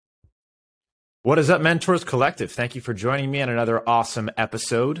What is up, Mentors Collective? Thank you for joining me on another awesome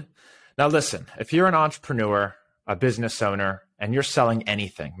episode. Now, listen, if you're an entrepreneur, a business owner, and you're selling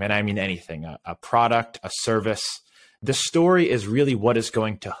anything, man, I mean anything, a product, a service, the story is really what is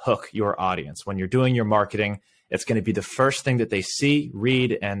going to hook your audience. When you're doing your marketing, it's going to be the first thing that they see,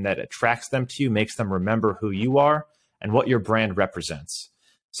 read, and that attracts them to you, makes them remember who you are and what your brand represents.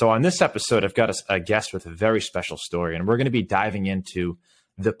 So on this episode, I've got a guest with a very special story, and we're going to be diving into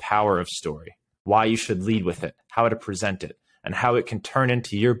the power of story, why you should lead with it, how to present it, and how it can turn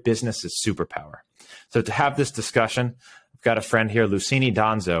into your business's superpower. So to have this discussion, I've got a friend here, Lucini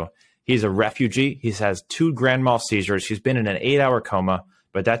Donzo. He's a refugee. He has 2 grand mal seizures. He's been in an 8-hour coma,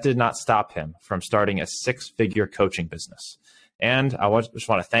 but that did not stop him from starting a 6-figure coaching business. And just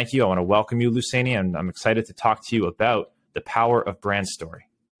want to thank you. I want to welcome you, Lucini, and I'm excited to talk to you about the power of brand story.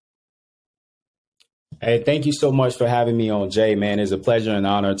 Hey, thank you so much for having me on, Jay, man. It's a pleasure and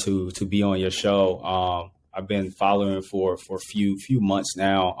honor to be on your show. I've been following for a few months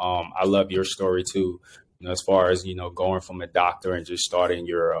now. I love your story too, as far as, going from a doctor and just starting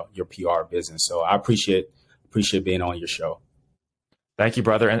your PR business. So I appreciate being on your show. Thank you,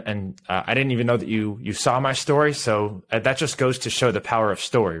 brother. And I didn't even know that you saw my story. So that just goes to show the power of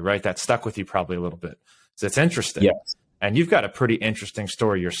story, right? That stuck with you probably a little bit. So it's interesting. Yes. And you've got a pretty interesting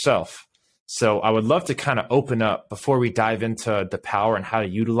story yourself. So I would love to kind of open up before we dive into the power and how to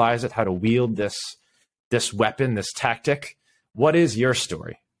utilize it, how to wield this weapon, this tactic. What is your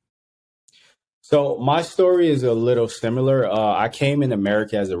story? So my story is a little similar. I came in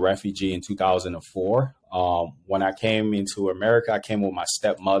America as a refugee in 2004. When I came into America, I came with my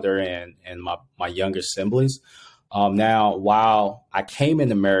stepmother and my younger siblings. Now, while I came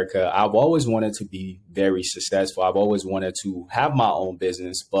in America, I've always wanted to be very successful. I've always wanted to have my own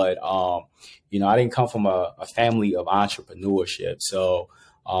business, but, I didn't come from a family of entrepreneurship. So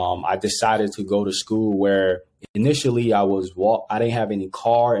I decided to go to school where initially I didn't have any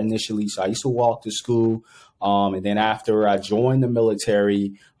car initially. So I used to walk to school. And then after I joined the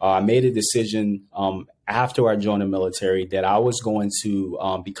military, I made a decision after I joined the military that I was going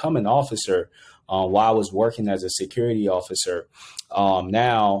to become an officer while I was working as a security officer.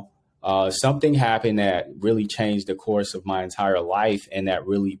 Something happened that really changed the course of my entire life, and that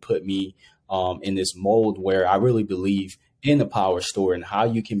really put me in this mold where I really believe in the power story and how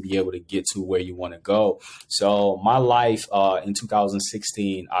you can be able to get to where you want to go. So my life in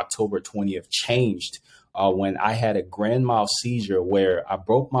 2016, October 20th, changed when I had a grand mal seizure where I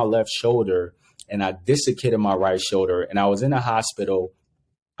broke my left shoulder and I dislocated my right shoulder, and I was in a hospital.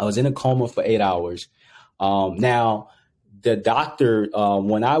 I was in a coma for 8 hours. Now, the doctor,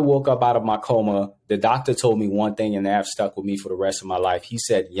 when I woke up out of my coma, the doctor told me one thing, and that stuck with me for the rest of my life. He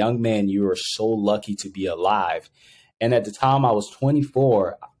said, "Young man, you are so lucky to be alive." And at the time I was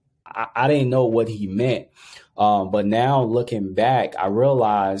 24, I didn't know what he meant. But now looking back, I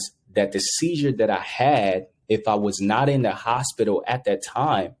realized that the seizure that I had, if I was not in the hospital at that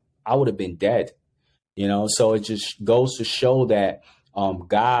time, I would have been dead. So it just goes to show that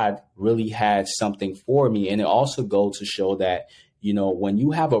God really had something for me. And it also goes to show that, when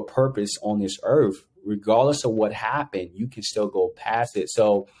you have a purpose on this earth, regardless of what happened, you can still go past it.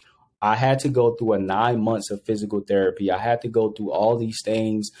 So I had to go through 9 months of physical therapy. I had to go through all these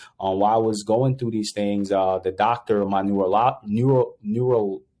things. While I was going through these things, the doctor, my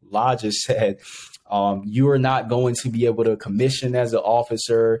neurologist said, you are not going to be able to commission as an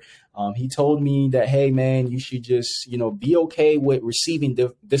officer. He told me that, hey, man, you should just, be okay with receiving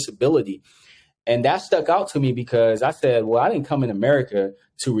disability. And that stuck out to me because I said, well, I didn't come in America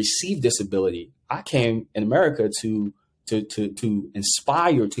to receive disability. I came in America to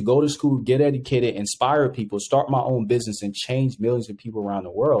inspire, to go to school, get educated, inspire people, start my own business, and change millions of people around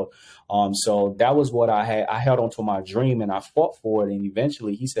the world. So that was what I had. I held on to my dream and I fought for it. And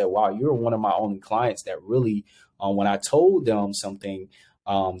eventually he said, wow, you're one of my only clients that really, when I told them something,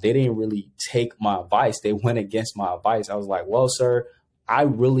 they didn't really take my advice. They went against my advice. I was like, well, sir, I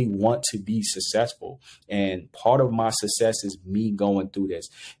really want to be successful. And part of my success is me going through this.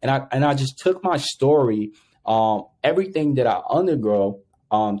 And I just took my story, everything that I undergo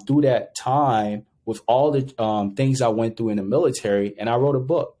through that time with all the things I went through in the military, and I wrote a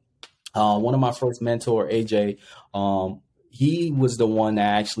book. One of my first mentor, AJ, he was the one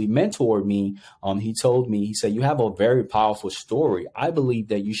that actually mentored me. He told me, he said, you have a very powerful story. I believe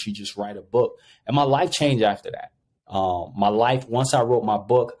that you should just write a book. And my life changed after that. My life, once I wrote my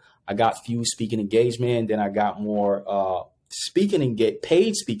book, I got few speaking engagement. Then I got more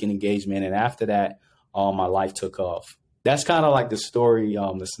paid speaking engagement. And after that, my life took off. That's kind of like the story,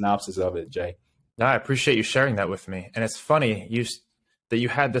 the synopsis of it, Jay. No, I appreciate you sharing that with me. And it's funny, that you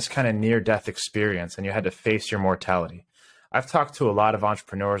had this kind of near-death experience and you had to face your mortality. I've talked to a lot of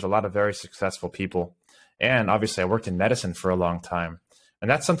entrepreneurs, a lot of very successful people, and obviously I worked in medicine for a long time. And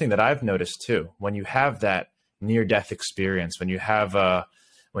that's something that I've noticed too. When you have that near-death experience, when you have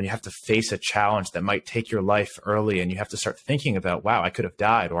to face a challenge that might take your life early and you have to start thinking about, wow, I could have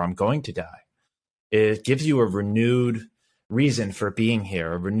died or I'm going to die. It gives you a renewed reason for being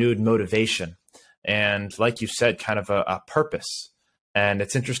here, a renewed motivation. And like you said, kind of a purpose. And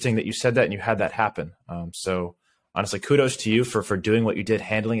it's interesting that you said that and you had that happen. So honestly, kudos to you for doing what you did,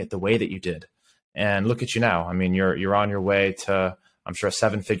 handling it the way that you did. And look at you now. I mean, you're on your way to, I'm sure, a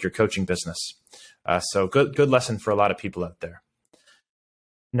 7-figure coaching business. So good lesson for a lot of people out there.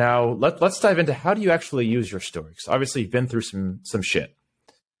 Now let's dive into, how do you actually use your story? Because obviously you've been through some shit.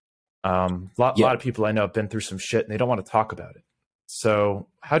 A lot of people I know have been through some shit and they don't want to talk about it. So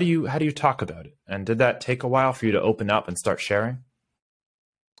how do you talk about it? And did that take a while for you to open up and start sharing?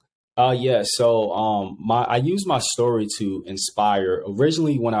 Yeah. So I use my story to inspire.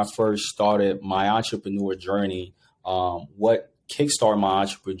 Originally, when I first started my entrepreneur journey, what kickstarted my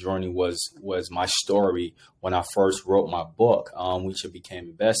entrepreneur journey was my story when I first wrote my book, which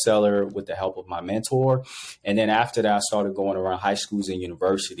became a bestseller with the help of my mentor. And then after that, I started going around high schools and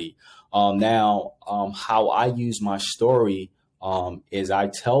university. Now, how I use my story is I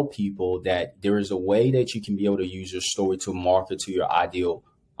tell people that there is a way that you can be able to use your story to market to your ideal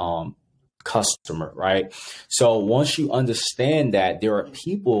customer, right? So once you understand that there are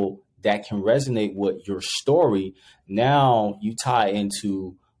people that can resonate with your story, now you tie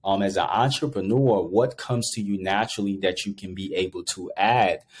into, as an entrepreneur, what comes to you naturally that you can be able to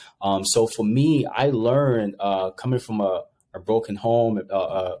add. So for me, I learned coming from a broken home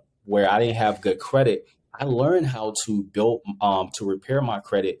where I didn't have good credit. I learned how to build, to repair my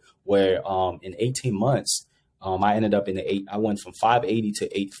credit, where in 18 months, I ended up I went from 580 to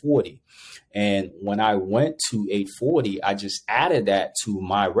 840. And when I went to 840, I just added that to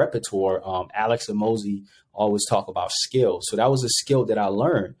my repertoire. Alex Hormozi always talk about skill. So that was a skill that I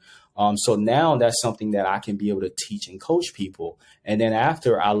learned. So now that's something that I can be able to teach and coach people. And then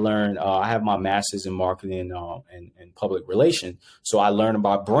after I learned, I have my master's in marketing and public relations. So I learned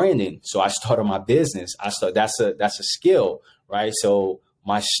about branding. So I started my business. That's a skill, right? So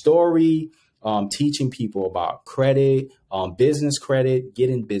my story, teaching people about credit, business credit,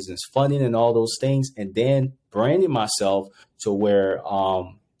 getting business funding and all those things, and then branding myself to where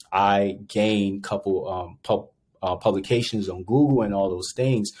I gained a couple publications on Google and all those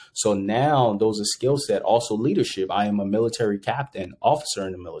things. So now those are skill set, also leadership. I am a military captain, officer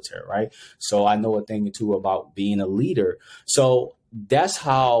in the military, right? So I know a thing or two about being a leader. So that's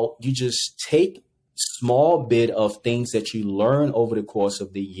how you just take small bit of things that you learn over the course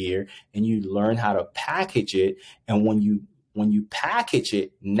of the year, and you learn how to package it. And when you package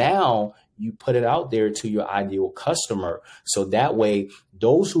it, now you put it out there to your ideal customer. So that way,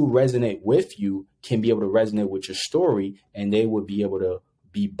 those who resonate with you can be able to resonate with your story, and they will be able to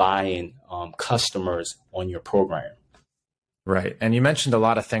be buying customers on your program. Right. And you mentioned a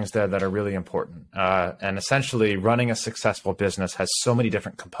lot of things there that are really important. And essentially, running a successful business has so many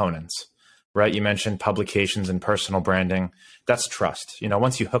different components. Right. You mentioned publications and personal branding. That's trust.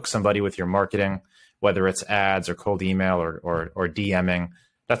 Once you hook somebody with your marketing, whether it's ads or cold email or DMing,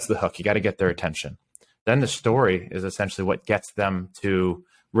 that's the hook. You got to get their attention. Then the story is essentially what gets them to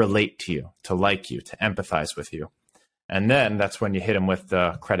relate to you, to like you, to empathize with you. And then that's when you hit them with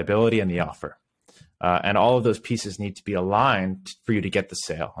the credibility and the offer. And all of those pieces need to be aligned for you to get the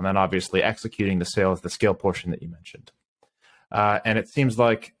sale. And then obviously executing the sale is the skill portion that you mentioned. And it seems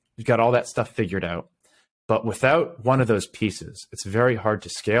like you've got all that stuff figured out, but without one of those pieces, it's very hard to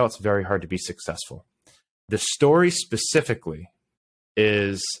scale. It's very hard to be successful. The story specifically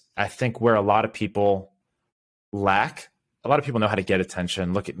is, I think, where a lot of people lack. A lot of people know how to get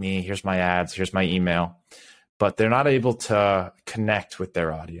attention. Look at me. Here's my ads. Here's my email. But they're not able to connect with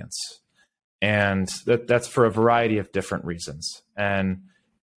their audience. And that's for a variety of different reasons. And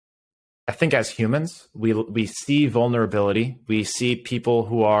I think as humans, we see vulnerability. We see people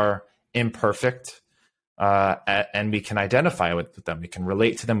who are imperfect, and we can identify with them. We can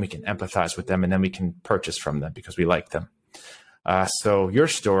relate to them. We can empathize with them, and then we can purchase from them because we like them. So your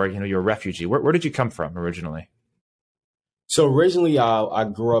story, you're a refugee. Where did you come from originally? So originally, I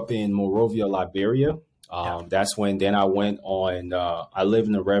grew up in Monrovia, Liberia. That's when then I went on. I lived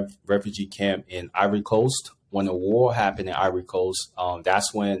in a refugee camp in Ivory Coast. When the war happened in Ivory Coast,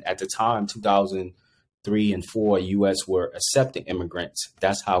 that's when, at the time, 2003 and 4, U.S. were accepting immigrants.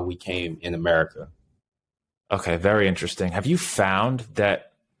 That's how we came in America. Okay, very interesting. Have you found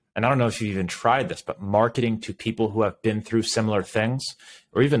that and I don't know if you've even tried this, but marketing to people who have been through similar things,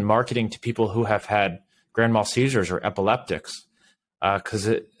 or even marketing to people who have had grand mal seizures or epileptics. Because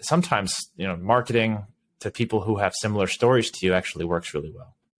sometimes, marketing to people who have similar stories to you actually works really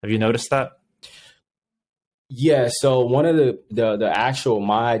well. Have you noticed that? Yeah, so one of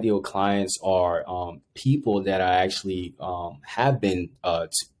my ideal clients are people that I actually have been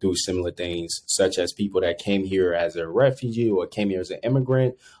through similar things, such as people that came here as a refugee or came here as an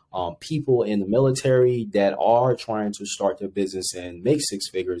immigrant, people in the military that are trying to start their business and make six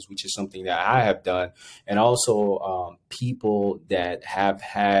figures, which is something that I have done, and also people that have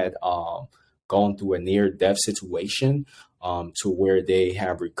had gone through a near-death situation. To where they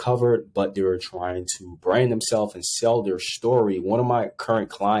have recovered, but they're trying to brand themselves and sell their story. One of my current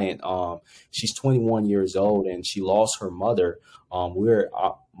client, she's 21 years old and she lost her mother.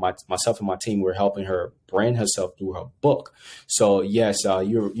 Myself and my team, we're helping her brand herself through her book. So yes,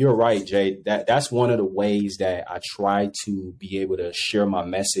 you're right, Jay. That's one of the ways that I try to be able to share my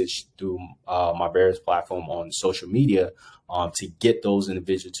message through my various platforms on social media to get those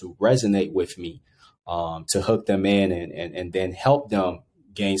individuals to resonate with me. To hook them in and then help them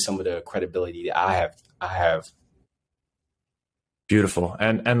gain some of the credibility that I have. Beautiful.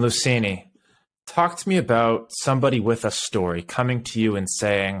 And Lucini, talk to me about somebody with a story coming to you and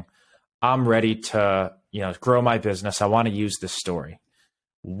saying, I'm ready to, grow my business. I want to use this story.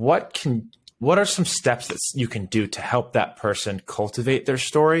 What are some steps that you can do to help that person cultivate their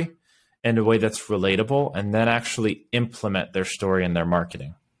story in a way that's relatable and then actually implement their story in their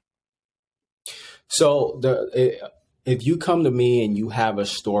marketing? So if you come to me and you have a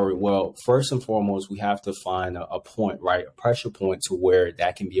story, well, first and foremost, we have to find a point, right? A pressure point to where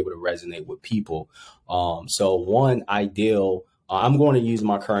that can be able to resonate with people. So one ideal, I'm going to use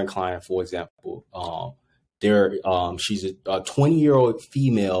my current client, for example. She's a 20-year-old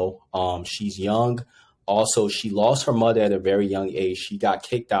female. She's young. Also, she lost her mother at a very young age. She got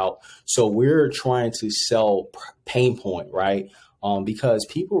kicked out. So we're trying to sell pain point, right? Because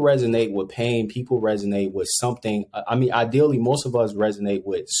people resonate with pain, people resonate with something. I mean, ideally, most of us resonate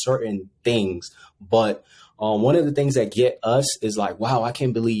with certain things, but one of the things that get us is like, wow, I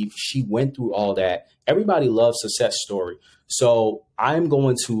can't believe she went through all that. Everybody loves success story. So I'm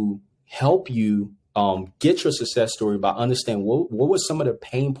going to help you get your success story by understanding what was some of the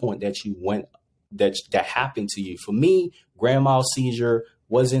pain point that you went that happened to you. For me, grand mal seizure,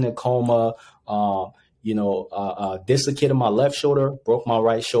 was in a coma, dislocated my left shoulder, broke my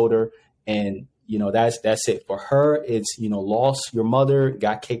right shoulder. And, that's it. For her, it's, lost your mother,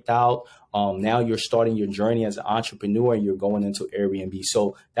 got kicked out. Now you're starting your journey as an entrepreneur and you're going into Airbnb.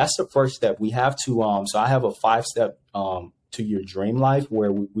 So that's the first step. We have to, so I have a 5-step to your dream life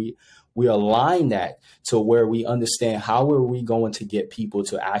where we align that to where we understand how are we going to get people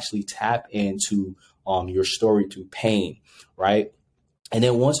to actually tap into your story through pain, right? And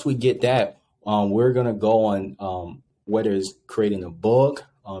then once we get that, we're going to go on whether it's creating a book,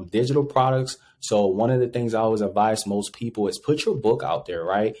 digital products. So one of the things I always advise most people is put your book out there,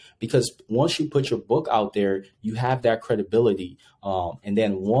 right? Because once you put your book out there, you have that credibility. And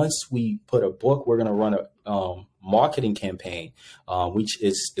then once we put a book, we're going to run a marketing campaign, which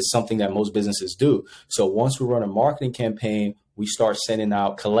is something that most businesses do. So once we run a marketing campaign, we start sending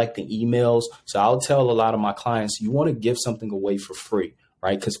out, collecting emails. So I'll tell a lot of my clients, you want to give something away for free.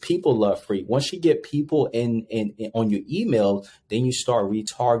 Right, because people love free. Once you get people in on your email, then you start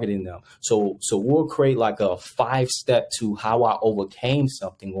retargeting them. So we'll create like a 5-step to how I overcame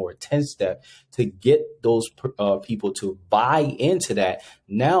something, or a 10-step to get those people to buy into that.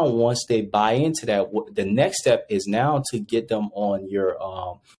 Now, once they buy into that, the next step is now to get them on your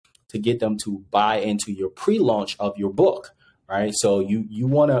to buy into your pre-launch of your book. Right. So you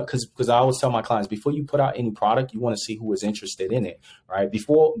want to, because I always tell my clients, before you put out any product, you want to see who is interested in it. Right.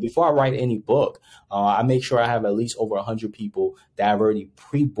 Before I write any book, I make sure I have at least over 100 people that have already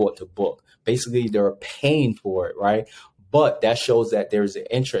pre-bought the book. Basically, they're paying for it. Right. But that shows that there's an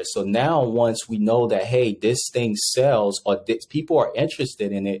interest. So now once we know that, hey, this thing sells or people are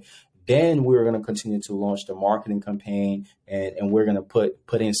interested in it, then we're going to continue to launch the marketing campaign and we're going to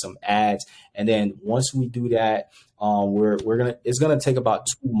put in some ads. And then once we do that, it's going to take about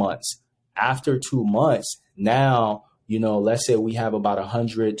 2 months. After 2 months, now, let's say we have about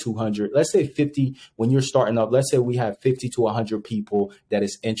 100, 200, let's say 50. When you're starting up, let's say we have 50 to 100 people that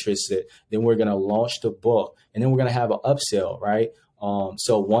is interested. Then we're going to launch the book and then we're going to have an upsell, right?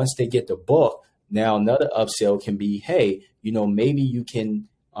 So once they get the book, now another upsell can be, hey, maybe you can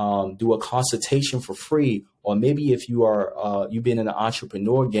do a consultation for free or maybe if you've been in the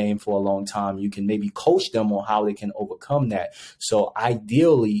entrepreneur game for a long time, you can maybe coach them on how they can overcome that. So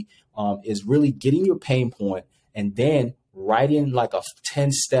ideally, is really getting your pain point and then writing like a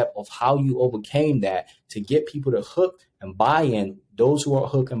 10-step of how you overcame that to get people to hook and buy in. Those who are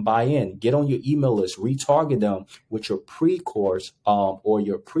hook and buy in, get on your email list, retarget them with your pre-course or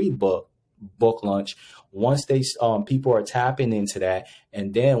your pre-book launch. Once they people are tapping into that,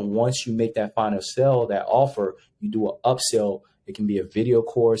 and then once you make that final sell, that offer, you do an upsell. It can be a video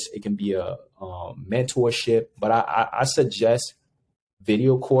course, it can be a mentorship, but I suggest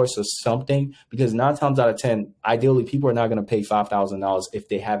video course or something, because 9 times out of 10, ideally, people are not going to pay $5,000 if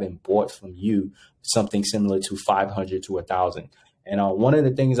they haven't bought from you something similar to 500 to 1,000. And one of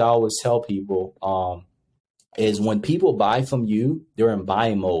the things I always tell people is when people buy from you, they're in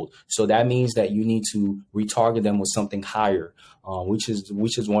buying mode. So that means that you need to retarget them with something higher, which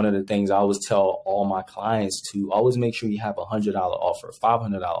is one of the things I always tell all my clients to always make sure you have $100 offer,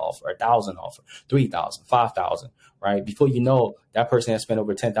 $500 offer, $1,000 offer, $3,000, $5,000, right? Before you know, that person has spent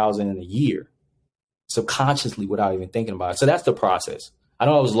over $10,000 in a year, subconsciously without even thinking about it. So that's the process. I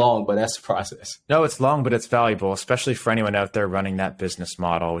know it was long, but that's the process. No, it's long, but it's valuable, especially for anyone out there running that business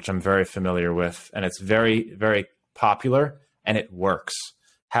model, which I'm very familiar with. And it's very, very popular and it works.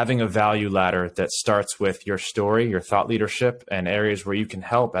 Having a value ladder that starts with your story, your thought leadership, and areas where you can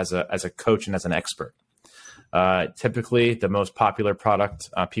help as a coach and as an expert. Typically, the most popular product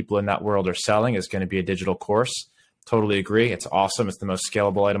people in that world are selling is going to be a digital course. Totally agree. It's awesome. It's the most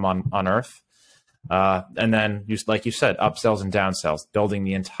scalable item on earth. And then, like you said, upsells and downsells, building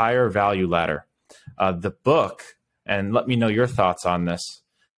the entire value ladder. The book, and let me know your thoughts on this,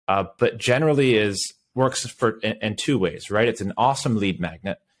 but generally works in 2 ways, right? It's an awesome lead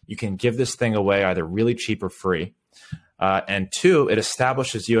magnet. You can give this thing away either really cheap or free. And 2, it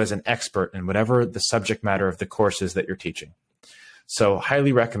establishes you as an expert in whatever the subject matter of the course is that you're teaching. So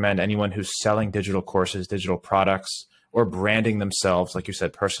highly recommend anyone who's selling digital courses, digital products, or branding themselves, like you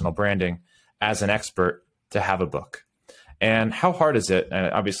said, personal branding, as an expert, to have a book. And how hard is it?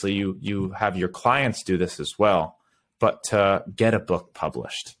 And obviously you have your clients do this as well, but to get a book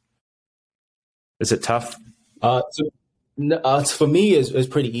published, is it tough? For me, it's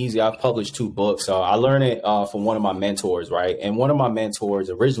pretty easy. I've published 2 books. I learned it from one of my mentors, right? And one of my mentors,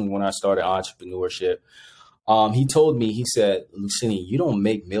 originally when I started entrepreneurship, he told me, he said, Lucini, you don't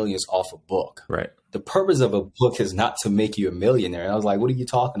make millions off a book. Right. The purpose of a book is not to make you a millionaire. And I was like, what are you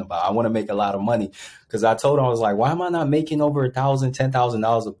talking about? I want to make a lot of money. Because I told him, I was like, why am I not making over $1,000,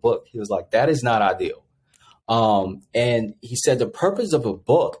 $10,000 a book? He was like, that is not ideal. And he said, the purpose of a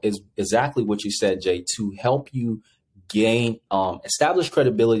book is exactly what you said, Jay, to help you gain, establish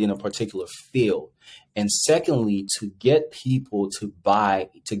credibility in a particular field. And secondly, to get people to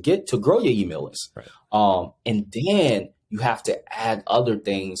grow your email list. Right. And then you have to add other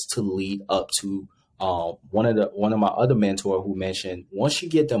things to lead up to one of my other mentor who mentioned, once you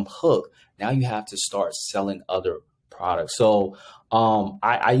get them hooked, now you have to start selling other products. So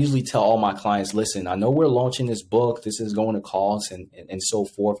I usually tell all my clients, listen, I know we're launching this book, this is going to cost and so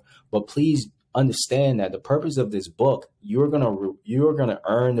forth, but please understand that the purpose of this book, you're gonna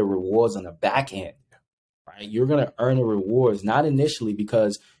earn the rewards on the back end, right? You're gonna earn the rewards, not initially,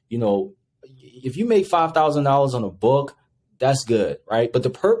 because if you make $5,000 on a book, that's good, right? But the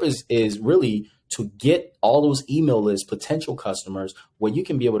purpose is really to get all those email lists, potential customers, where you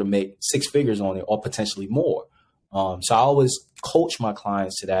can be able to make 6 figures on it or potentially more. So I always coach my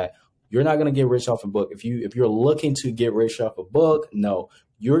clients to that. You're not going to get rich off a book. If you're looking to get rich off a book, no,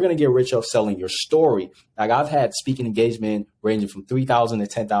 you're going to get rich off selling your story. Like I've had speaking engagement ranging from 3,000 to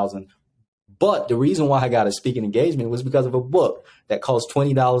 10,000. But the reason why I got a speaking engagement was because of a book that cost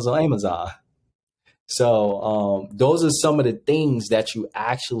 $20 on Amazon. So those are some of the things that you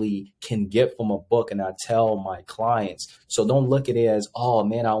actually can get from a book. And I tell my clients, so don't look at it as, oh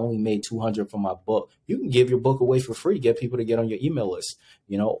man, I only made $200 from my book. You can give your book away for free, get people to get on your email list,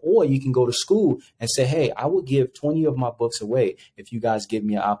 or you can go to school and say, hey, I will give 20 of my books away if you guys give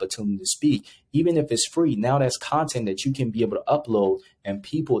me an opportunity to speak, even if it's free. Now that's content that you can be able to upload, and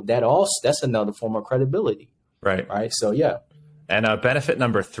people that's another form of credibility. Right. Right. So, yeah. And benefit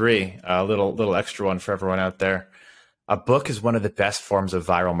number 3, a little extra one for everyone out there. A book is one of the best forms of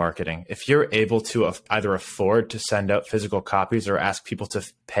viral marketing. If you're able to either afford to send out physical copies or ask people to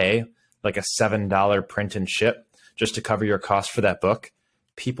pay like a $7 print and ship just to cover your cost for that book,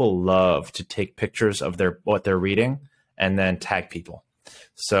 people love to take pictures of what they're reading and then tag people.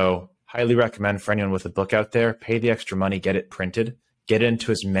 So highly recommend for anyone with a book out there, pay the extra money, get it printed, get it into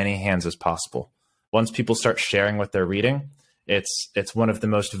as many hands as possible. Once people start sharing what they're reading, it's one of the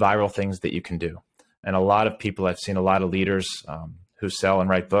most viral things that you can do. And a lot of people, I've seen a lot of leaders who sell and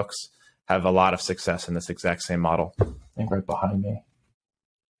write books have a lot of success in this exact same model. I think right behind me.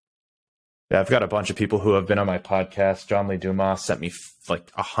 Yeah, I've got a bunch of people who have been on my podcast. John Lee Dumas sent me like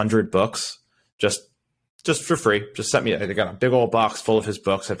 100 books just for free. Just sent me. They got a big old box full of his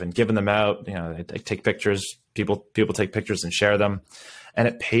books. I've been giving them out. They take pictures. People take pictures and share them, and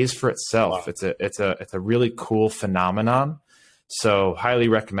it pays for itself. Wow. It's a really cool phenomenon. So highly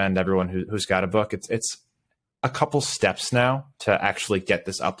recommend everyone who's got a book. It's a couple steps now to actually get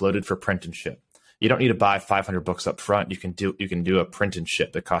this uploaded for print and ship. You don't need to buy 500 books up front. You can do a print and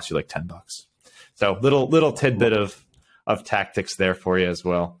ship that costs you like $10. So little tidbit of tactics there for you as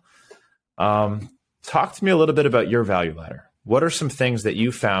well. Talk to me a little bit about your value ladder. What are some things that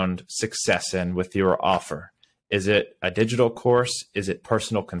you found success in with your offer? Is it a digital course? Is it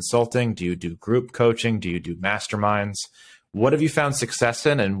personal consulting? Do you do group coaching? Do you do masterminds? What have you found success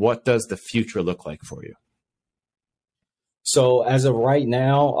in, and what does the future look like for you? So as of right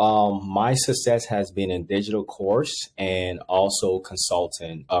now, my success has been in digital course and also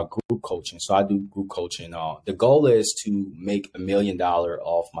consulting, group coaching. So I do group coaching. The goal is to make $1 million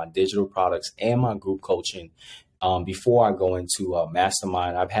off my digital products and my group coaching before I go into a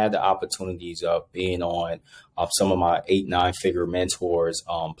mastermind. I've had the opportunities of being on some of my 8-9 figure mentors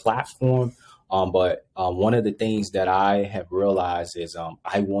platform. But one of the things that I have realized is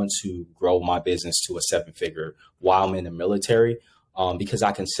I want to grow my business to a 7-figure while I'm in the military because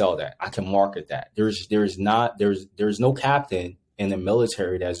I can sell that. I can market that. There's no captain in the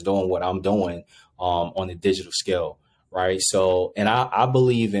military that's doing what I'm doing on a digital scale. Right. So, and I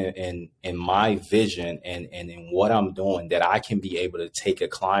believe in my vision and in what I'm doing, that I can be able to take a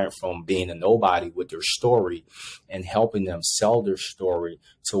client from being a nobody with their story and helping them sell their story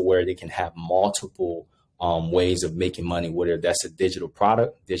to where they can have multiple ways of making money, whether that's a digital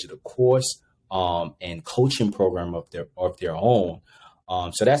product, digital course, and coaching program of their own.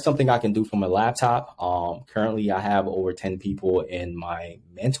 So that's something I can do from a laptop. Currently, I have over 10 people in my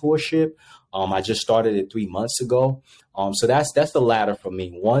mentorship. I just started it 3 months ago. So that's the ladder for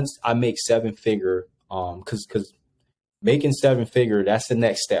me. Once I make 7-figure, because making 7-figure, that's the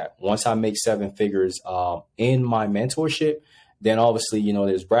next step. Once I make 7 figures in my mentorship, then obviously,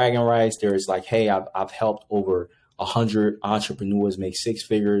 there's bragging rights. There's like, hey, I've helped over 100 entrepreneurs make 6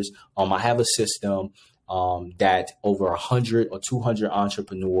 figures. I have a system that over 100 or 200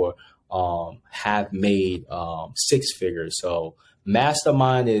 entrepreneurs have made 6 figures. So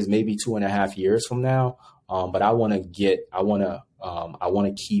mastermind is maybe 2.5 years from now. But I want to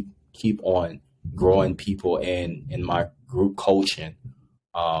keep on growing people in my group coaching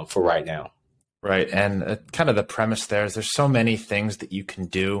for right now. Right. And kind of the premise there is there's so many things that you can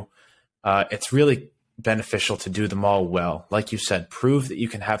do. It's really beneficial to do them all well. Like you said, prove that you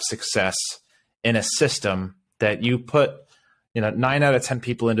can have success in a system that you put, 9 out of 10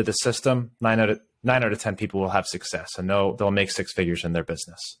 people into the system, 9 out of 10 people will have success, and they'll make 6 figures in their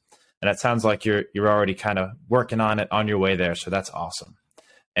business. And it sounds like you're already kind of working on it, on your way there. So that's awesome.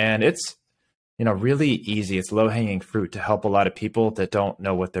 And it's, really easy. It's low hanging fruit to help a lot of people that don't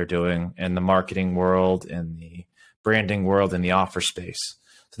know what they're doing in the marketing world, in the branding world, in the offer space.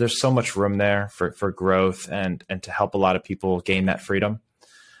 So there's so much room there for growth and to help a lot of people gain that freedom.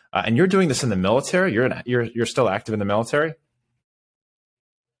 And you're doing this in the military. You're still active in the military.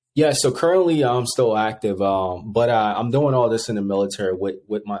 Yeah, so currently I'm still active, but I'm doing all this in the military with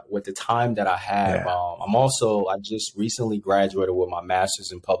the time that I have. Yeah. I just recently graduated with my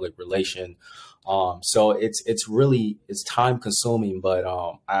master's in public relations. So it's time consuming, but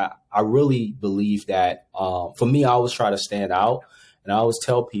I really believe that for me, I always try to stand out, and I always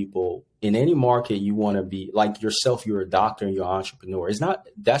tell people in any market you want to be like yourself. You're a doctor and you're an entrepreneur.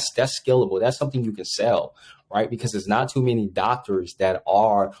 That's scalable. That's something you can sell. Right? Because there's not too many doctors that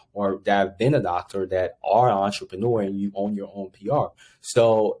are, or that have been a doctor that are an entrepreneur, and you own your own PR.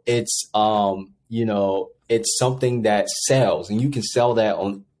 So it's, it's something that sells, and you can sell that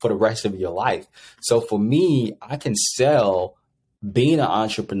for the rest of your life. So for me, I can sell being an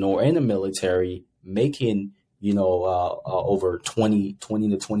entrepreneur in the military, making, over 20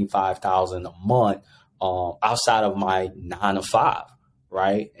 to 25,000 a month, outside of my 9 to 5.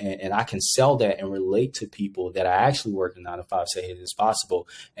 Right. And I can sell that and relate to people that I actually work in 9 to 5, say it is possible.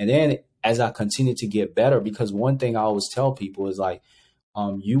 And then as I continue to get better, because one thing I always tell people is like,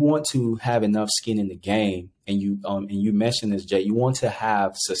 you want to have enough skin in the game. And you mentioned this, Jay, you want to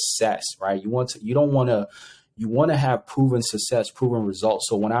have success, right? You want to have proven success, proven results.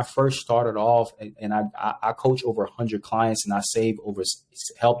 So when I first started off, and I coach over 100 clients, and I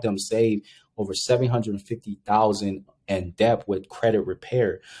help them save over 750,000 in debt with credit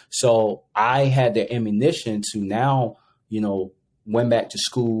repair. So I had the ammunition to now, went back to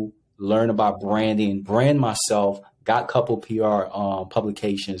school, learn about branding, brand myself, got a couple PR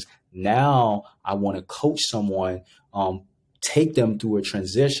publications. Now I want to coach someone, take them through a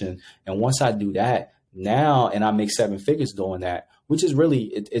transition. And once I do that now, and I make 7 figures doing that, which is really,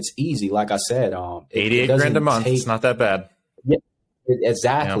 it's easy. Like I said, 88 grand a month. It's not that bad. Yeah,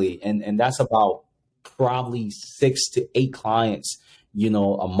 exactly. Yeah. And that's about probably 6 to 8 clients,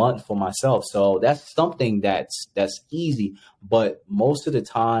 a month for myself. So that's something that's easy. But most of the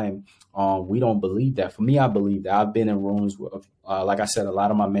time, we don't believe that. For me, I believe that. I've been in rooms with, like I said, a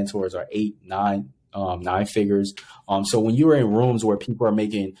lot of my mentors are 8, 9 figures. So when you're in rooms where people are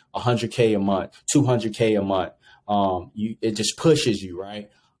making $100K a month, $200K a month, it just pushes you, right?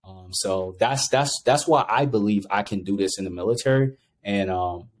 So that's why I believe I can do this in the military. And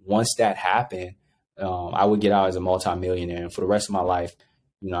once that happened, I would get out as a multimillionaire. And for the rest of my life,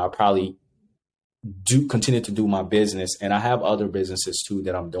 I probably continue to do my business. And I have other businesses too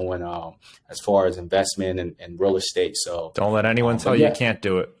that I'm doing as far as investment and real estate. So don't let anyone tell you can't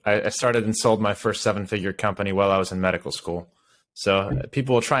do it. I started and sold my first 7-figure company while I was in medical school. So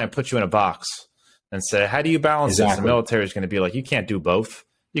people will try and put you in a box and say, how do you balance this? The military is going to be like, you can't do both.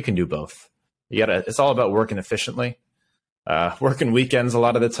 You can do both. It's all about working efficiently, working weekends a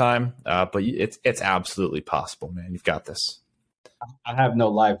lot of the time. But it's absolutely possible, man. You've got this. I have no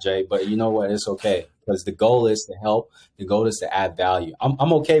life, Jay, but you know what? It's okay because the goal is to help. The goal is to add value.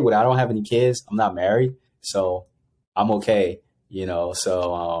 I'm okay with it. I don't have any kids. I'm not married, so I'm okay.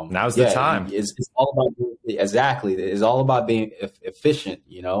 So now's the time. It's all about exactly. It's all about being efficient,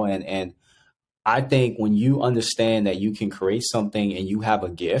 and I think when you understand that you can create something and you have a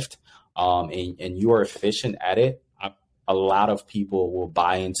gift, and you are efficient at it, a lot of people will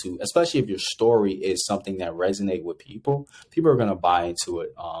buy into, especially if your story is something that resonates with people are going to buy into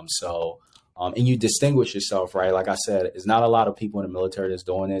it. And you distinguish yourself, right? Like I said, it's not a lot of people in the military that's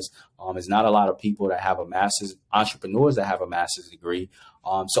doing this. It's not a lot of people that have a master's, entrepreneurs that have a master's degree.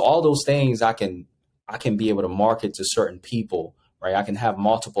 So all those things I can be able to market to certain people, right? I can have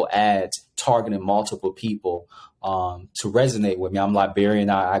multiple ads targeting multiple people to resonate with me. I'm Liberian.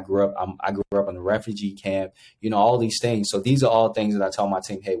 I grew up in a refugee camp, all these things. So these are all things that I tell my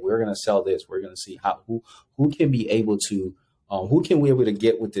team, hey, we're going to sell this. We're going to see who can be able to, who can we able to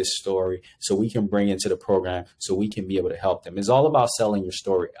get with this story so we can bring into the program so we can be able to help them. It's all about selling your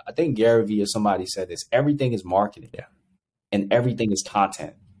story. I think Gary Vee or somebody said this, everything is marketing and everything is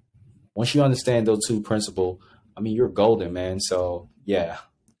content. Once you understand those two principles, you're golden, man. So yeah.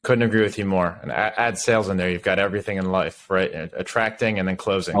 Couldn't agree with you more. And add sales in there. You've got everything in life, right? Attracting and then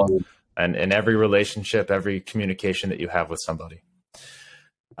closing. And in every relationship, every communication that you have with somebody.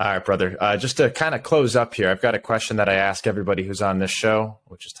 All right, brother. Just to kind of close up here, I've got a question that I ask everybody who's on this show,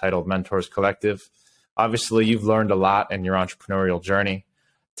 which is titled Mentors Collective. Obviously, you've learned a lot in your entrepreneurial journey.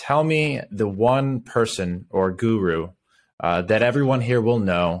 Tell me the one person or guru that everyone here will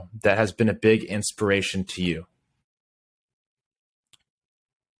know that has been a big inspiration to you.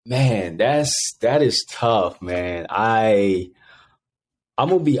 Man, that is tough, man. I'm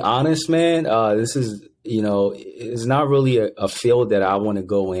gonna be honest, man. This is, it's not really a field that I want to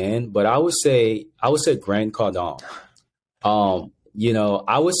go in, but I would say Grant Cardone.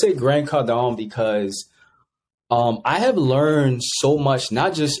 I would say Grant Cardone because I have learned so much,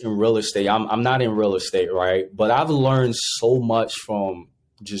 not just in real estate. I'm not in real estate, right? But I've learned so much from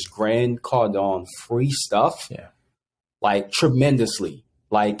just Grant Cardone free stuff, like tremendously.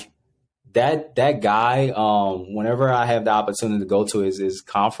 Like that guy, whenever I have the opportunity to go to his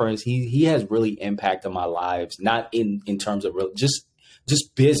conference, he has really impacted my lives, not in terms of just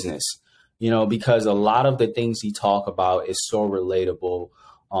business, because a lot of the things he talk about is so relatable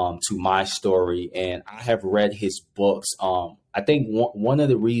to my story. And I have read his books. I think one of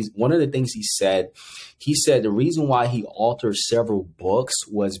the things he said the reason why he authored several books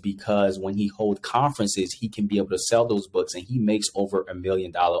was because when he holds conferences, he can be able to sell those books, and he makes over $1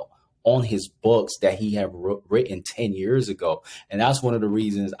 million on his books that he had written 10 years ago. And that's one of the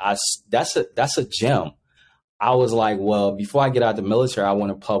reasons that's a gem. I was like, well, before I get out of the military, I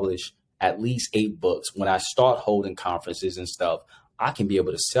want to publish at least 8 books. When I start holding conferences and stuff, I can be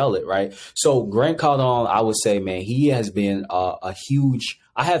able to sell it, right? So Grant Cardone, I would say, man, he has been a huge.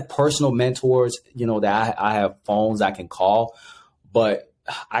 I have personal mentors, that I have phones I can call, but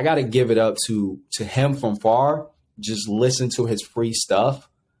I got to give it up to him from far. Just listen to his free stuff.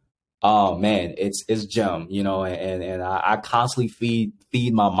 Oh man, it's gem, and I constantly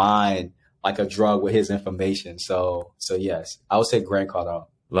feed my mind like a drug with his information. So yes, I would say Grant Cardone.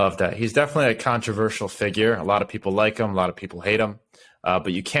 Love that. He's definitely a controversial figure. A lot of people like him. A lot of people hate him.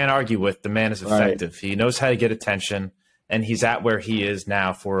 But you can't argue with the man is effective. Right. He knows how to get attention, and he's at where he is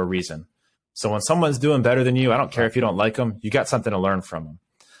now for a reason. So when someone's doing better than you, I don't care if you don't like them, you got something to learn from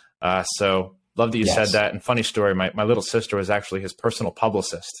them. So love that you said that. And funny story, my little sister was actually his personal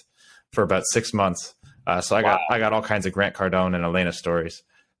publicist for about 6 months. So I got all kinds of Grant Cardone and Elena stories.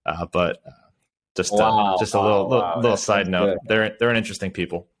 But just a little side note. Good. They're an interesting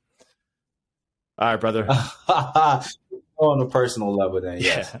people. All right, brother. On a personal level, then,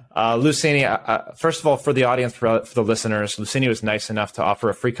 yes. Yeah. Lucini, first of all, for the audience, for the listeners, Lucini was nice enough to offer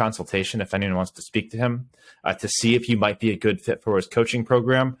a free consultation if anyone wants to speak to him to see if you might be a good fit for his coaching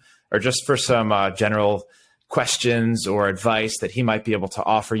program, or just for some general questions or advice that he might be able to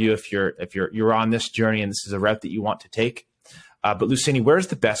offer you if you're on this journey and this is a route that you want to take. But Lucini, where's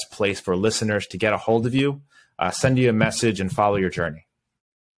the best place for listeners to get a hold of you, send you a message, and follow your journey?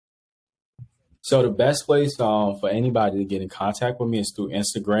 So the best place for anybody to get in contact with me is through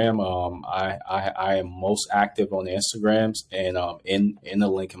Instagram. I am most active on the Instagrams, and in the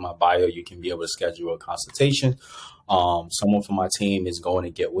link in my bio, you can be able to schedule a consultation. Someone from my team is going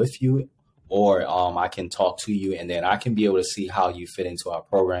to get with you, or I can talk to you, and then I can be able to see how you fit into our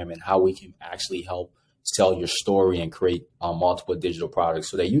program and how we can actually help tell your story and create multiple digital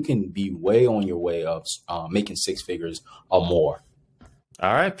products so that you can be way on your way of making six figures or more.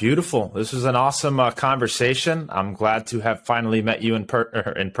 All right, beautiful. This was an awesome conversation. I'm glad to have finally met you in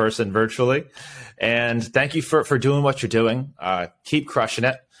person virtually. And thank you for doing what you're doing. Keep crushing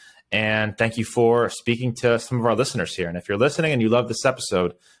it. And thank you for speaking to some of our listeners here. And if you're listening and you love this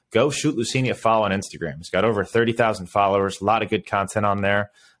episode, go shoot Lucini a follow on Instagram. He's got over 30,000 followers, a lot of good content on there.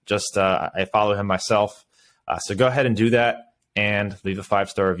 I follow him myself. So go ahead and do that and leave a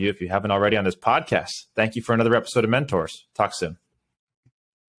 5-star review if you haven't already on this podcast. Thank you for another episode of Mentors. Talk soon.